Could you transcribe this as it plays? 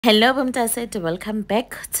Hello, Bumtasete. Welcome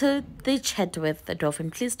back to the chat with the dolphin.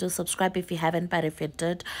 Please do subscribe if you haven't, but if you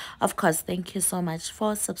did, of course, thank you so much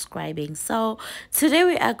for subscribing. So today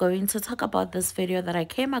we are going to talk about this video that I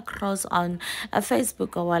came across on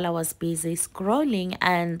Facebook while I was busy scrolling,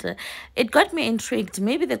 and it got me intrigued.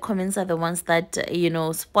 Maybe the comments are the ones that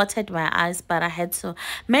spotted my eyes, but I had to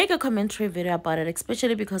make a commentary video about it,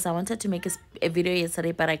 especially because I wanted to make a video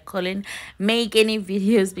yesterday, but I couldn't make any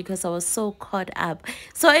videos because I was so caught up.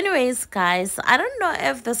 So anyways, guys, I don't know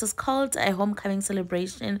if this is called a homecoming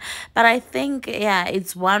celebration, but I think, yeah,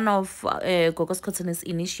 it's one of Gogo Skhotheni's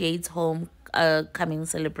initiates home coming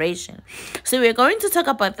celebration. So we're going to talk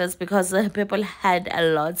about this because people had a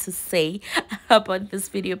lot to say about this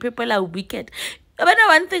video. People are wicked. But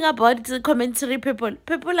one thing about the commentary, people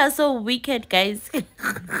are so wicked, guys.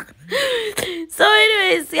 So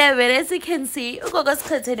anyways, yeah, but as you can see, Gogo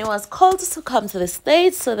Skhotheni was called to come to the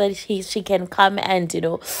stage so that she can come and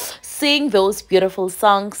sing those beautiful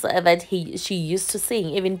songs that she used to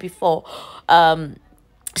sing even before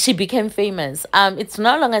she became famous. It's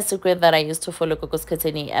no longer a secret that I used to follow Gogo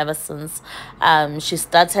Skhotheni ever since she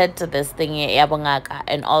started this thing Yabongaka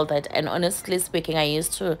and all that. And honestly speaking, I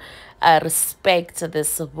used to respect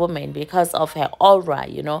this woman because of her aura,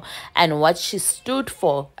 and what she stood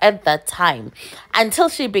for at that time until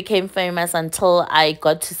she became famous, until I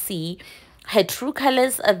got to see her true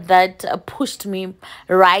colors that pushed me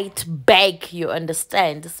right back, you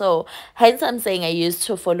understand. So hence I'm saying I used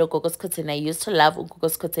to follow Gogo Skhotheni. I used to love Gogo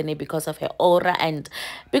Skhotheni because of her aura and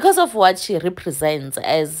because of what she represents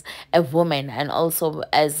as a woman and also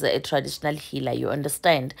as a traditional healer, you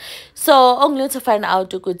understand. So only to find out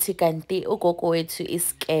ukuthi kanti ugogo wethu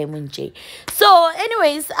is scam nje. So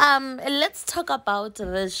anyways, let's talk about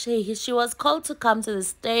this. She was called to come to the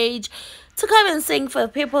stage to come and sing for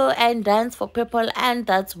people and dance for people, and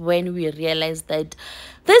that's when we realized that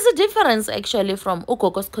there's a difference actually from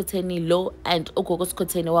Gogo Skhotheni Lo and Gogo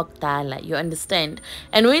Skhotheni Wakdala, you understand,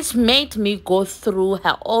 and which made me go through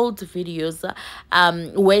her old videos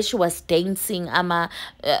where she was dancing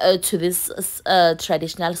to this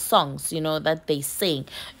traditional songs that they sing,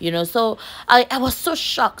 so I was so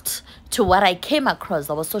shocked to what I came across.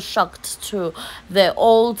 I was so shocked to the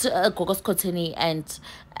old Gogo Skhotheni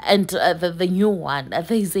and the new one.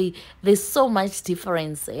 There's so much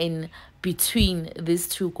difference in between these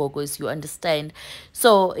two gogos, you understand.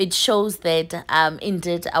 So it shows that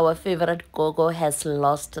indeed our favorite gogo has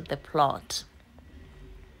lost the plot.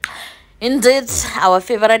 Indeed, our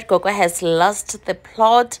favorite gogo has lost the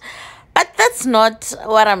plot. But that's not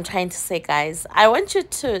what I'm trying to say, guys. I want you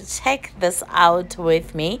to check this out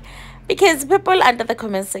with me because people under the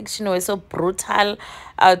comment section were so brutal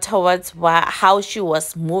towards how she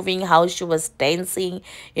was moving, how she was dancing.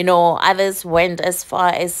 Others went as far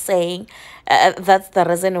as saying that's the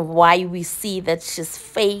reason why we see that she's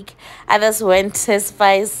fake. Others went as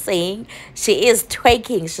far as saying she is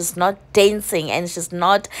twerking, she's not dancing, and she's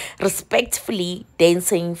not respectfully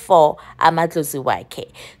dancing for Amadlozi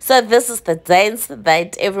Wake. So this is the dance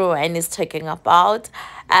that everyone is talking about.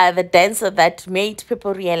 The dancer that made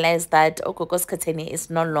people realize that Gogo Skhotheni is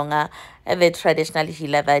no longer the traditional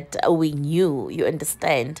healer that we knew, you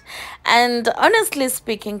understand. And honestly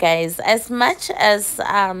speaking, guys, as much as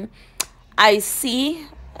I see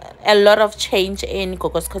a lot of change in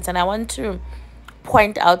Gogo Skhotheni, I want to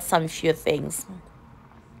point out some few things.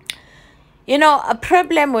 A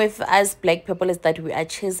problem with us black people is that we are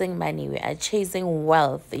chasing money, we are chasing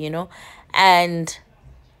wealth, and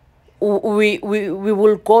we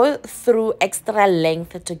will go through extra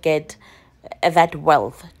length to get that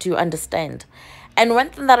wealth. Do you understand? And one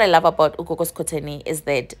thing that I love about Gogo Skhotheni is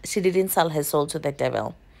that she didn't sell her soul to the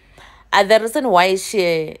devil. The reason why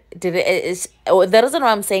she did it is, the reason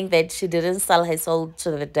why I'm saying that she didn't sell her soul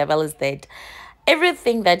to the devil is that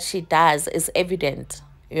everything that she does is evident.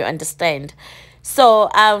 You understand? So,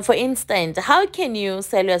 for instance, how can you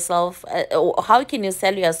sell yourself? How can you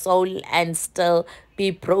sell your soul and still be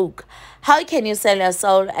broke? How can you sell your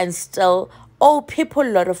soul and still owe people a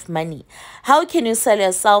lot of money? How can you sell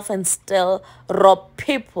yourself and still rob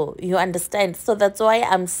people? You understand? So that's why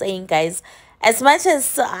I'm saying, guys, as much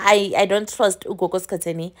as I don't trust Gogo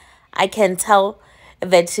Skhotheni, I can tell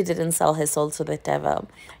that she didn't sell her soul to the devil.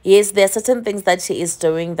 Yes, there are certain things that she is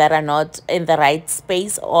doing that are not in the right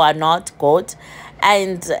space or are not good.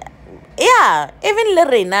 And yeah, even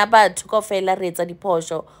Lorena, but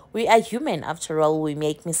we are human after all, we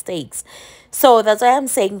make mistakes. So that's why I'm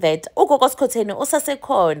saying that Gogo Skhotheni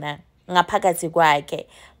usasekhona ngaphakathi kwakhe.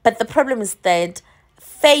 But the problem is that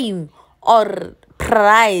fame or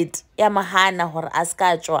pride yamahana or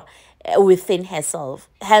askajwa within herself.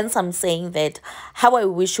 Hence, I'm saying that how I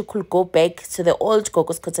wish you could go back to the old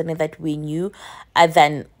Gogo Skhotheni that we knew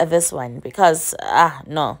than this one. Because,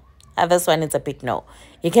 no, this one is a big no.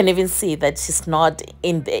 You can even see that she's not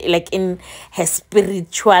in the, like in her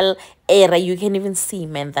spiritual era. You can even see,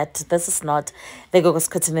 man, that this is not the Gogo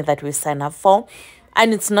Skhotheni that we sign up for.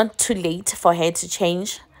 And it's not too late for her to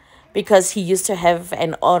change, because he used to have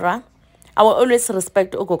an aura. I will always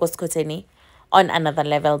respect Gogo Skhotheni on another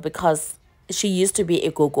level, because she used to be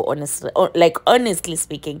a gogo, honestly. Like, honestly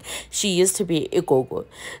speaking, she used to be a gogo.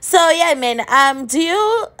 So yeah, man, do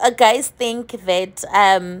you guys think that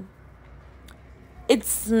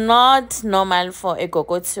it's not normal for a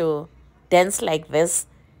gogo to dance like this?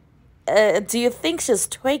 Do you think she's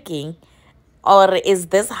twerking, or is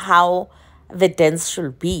this how the dance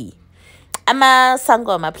should be? Ama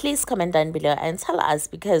Sangoma, please comment down below and tell us,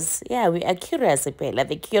 because yeah, we are curious. Like,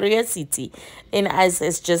 the curiosity in us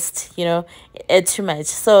is just, too much.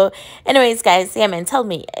 So, anyways, guys, yeah, man, tell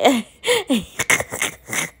me.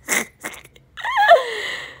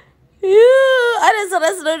 You, honestly,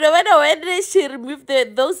 when she removed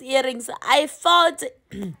those earrings, I thought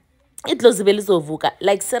it was really so vuka.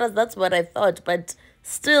 Like, serious, that's what I thought, but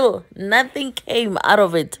still, nothing came out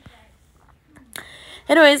of it.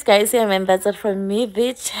 Anyways, guys, yeah, man, that's it from me.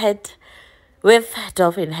 The chat with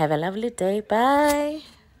Dolphin. Have a lovely day. Bye.